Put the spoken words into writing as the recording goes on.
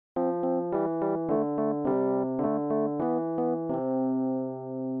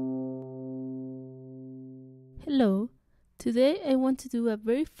Hello, today I want to do a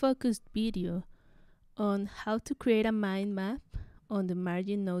very focused video on how to create a mind map on the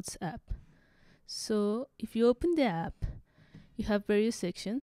Margin Notes app. So if you open the app, you have various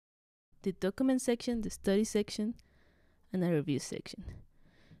sections: the document section, the study section, and a review section.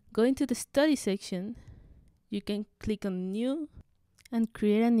 Going to the study section, you can click on new and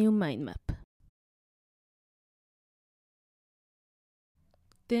create a new mind map.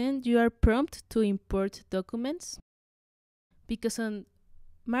 Then you are prompted to import documents, because on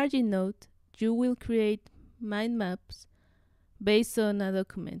Margin Note you will create mind maps based on a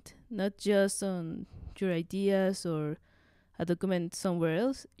document, not just on your ideas or a document somewhere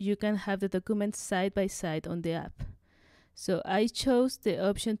else. You can have the documents side by side on the app. So I chose the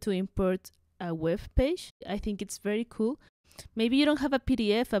option to import a web page. I think it's very cool. Maybe you don't have a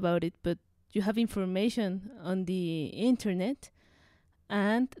PDF about it, but you have information on the internet,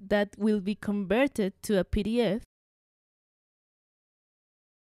 and that will be converted to a PDF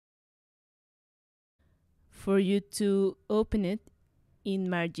for you to open it in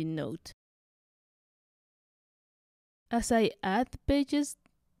Margin Note. As I add pages,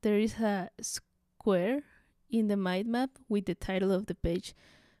 there is a square in the mind map with the title of the page,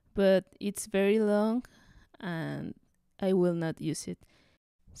 but it's very long and I will not use it.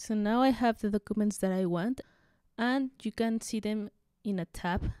 So now I have the documents that I want, and you can see them in a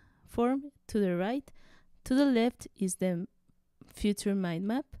tab form to the right. To the left is the future mind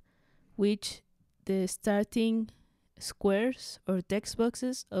map, which the starting squares or text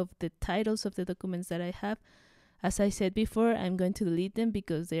boxes of the titles of the documents that I have. As I said before, I'm going to delete them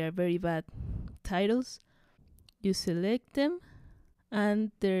because they are very bad titles. You select them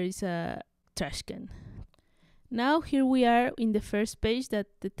and there is a trash can. Now here we are in the first page that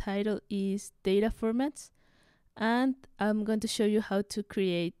the title is data formats, and I'm going to show you how to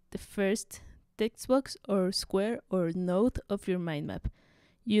create the first text box or square or node of your mind map.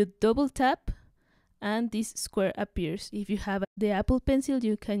 You double tap and this square appears. If you have the Apple Pencil,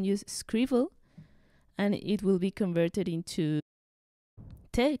 you can use Scribble and it will be converted into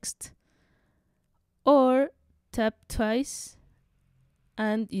text, or tap twice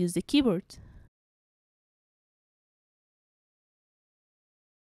and use the keyboard.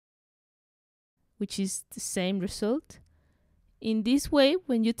 Which is the same result. In this way,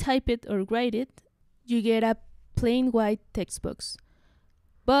 when you type it or write it, you get a plain white text box.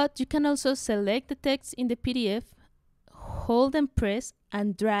 But you can also select the text in the PDF, hold and press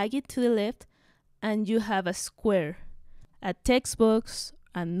and drag it to the left, and you have a square, a text box,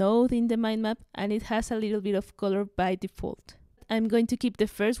 a node in the mind map, and it has a little bit of color by default. I'm going to keep the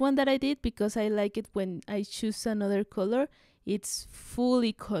first one that I did because I like it when I choose another color. It's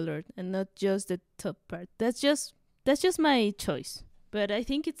fully colored and not just the top part. That's just my choice, but I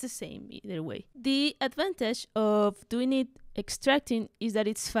think it's the same either way. The advantage of doing it extracting is that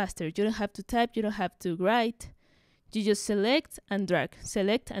it's faster. You don't have to type, you don't have to write. You just select and drag,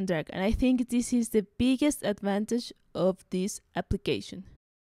 and I think this is the biggest advantage of this application.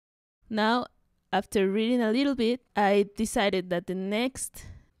 Now, after reading a little bit, I decided that the next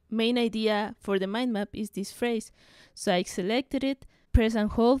main idea for the mind map is this phrase. So I selected it, press and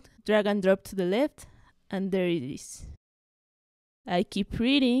hold, drag and drop to the left, and there it is. I keep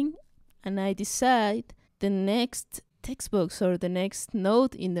reading and I decide the next text box or the next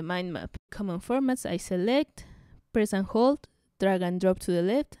node in the mind map. Common formats, I select, press and hold, drag and drop to the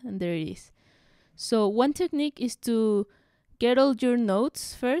left, and there it is. So one technique is to get all your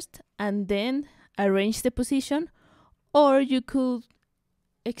nodes first and then arrange the position, or you could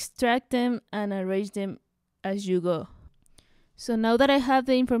extract them and arrange them as you go. So now that I have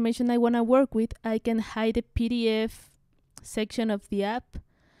the information I want to work with, I can hide the PDF section of the app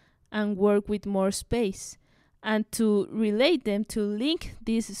and work with more space. And to relate them, to link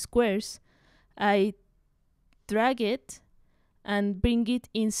these squares, I drag it and bring it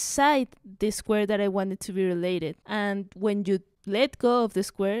inside the square that I wanted to be related. And when you let go of the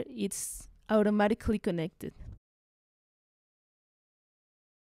square, it's automatically connected.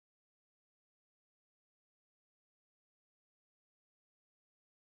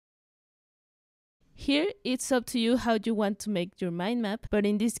 Here, it's up to you how you want to make your mind map, but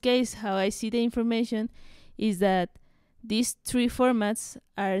in this case, how I see the information is that these three formats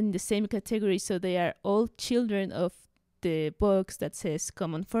are in the same category, so they are all children of the box that says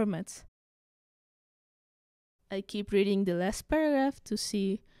common formats. I keep reading the last paragraph to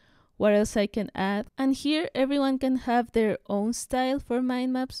see what else I can add. And here, everyone can have their own style for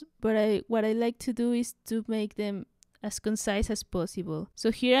mind maps, but what I like to do is to make them as concise as possible. So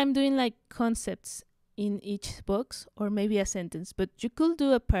here I'm doing like concepts in each box, or maybe a sentence, but you could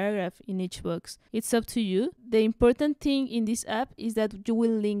do a paragraph in each box. It's up to you. The important thing in this app is that you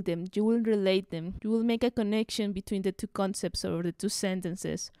will link them, you will relate them, you will make a connection between the two concepts or the two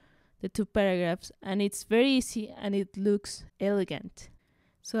sentences, the two paragraphs, and it's very easy and it looks elegant.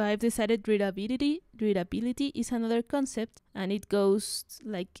 So I've decided readability. Readability is another concept, and it goes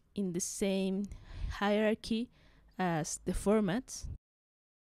like in the same hierarchy as the formats.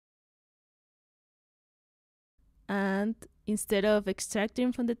 And instead of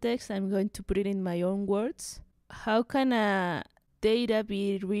extracting from the text, I'm going to put it in my own words. How can a data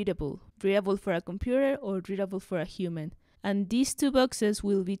be readable? Readable for a computer or readable for a human? And these two boxes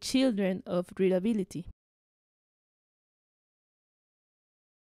will be children of readability.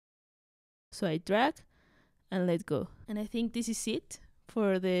 So I drag and let go. And I think this is it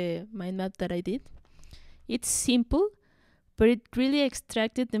for the mind map that I did. It's simple, but it really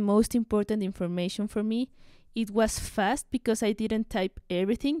extracted the most important information for me. It was fast because I didn't type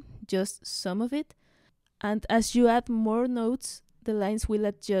everything, just some of it. And as you add more notes, the lines will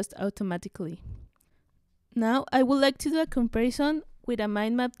adjust automatically. Now I would like to do a comparison with a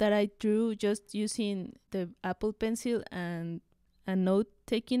mind map that I drew just using the Apple Pencil and a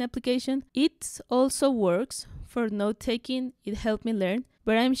note-taking application. It also works for note-taking. It helped me learn,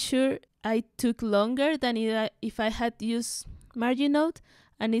 but I'm sure I took longer than if I had used Marginote,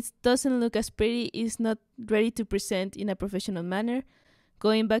 and it doesn't look as pretty. It's not ready to present in a professional manner.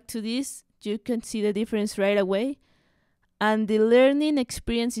 Going back to this, you can see the difference right away, and the learning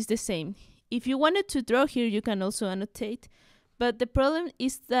experience is the same. If you wanted to draw here, you can also annotate, but the problem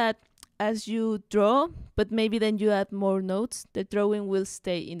is that as you draw, but maybe then you add more notes, the drawing will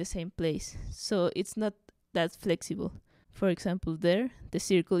stay in the same place. So it's not that flexible. For example, there, the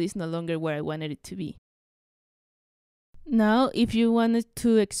circle is no longer where I wanted it to be. Now, if you wanted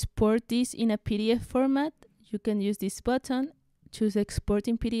to export this in a PDF format, you can use this button, choose export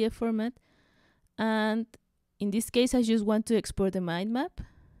in PDF format. And in this case, I just want to export the mind map.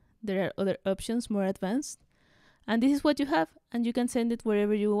 There are other options, more advanced. And this is what you have, and you can send it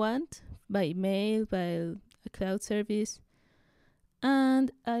wherever you want, by mail, by a cloud service.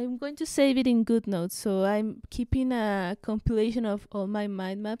 And I'm going to save it in GoodNotes, so I'm keeping a compilation of all my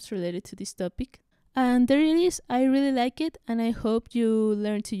mind maps related to this topic. And there it is. I really like it, and I hope you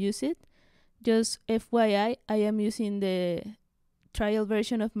learn to use it. Just FYI, I am using the trial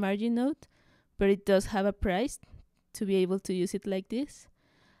version of Marginote, but it does have a price to be able to use it like this.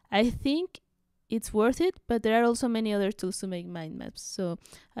 I think it's worth it, but there are also many other tools to make mind maps. So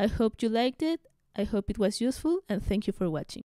I hope you liked it. I hope it was useful, and thank you for watching.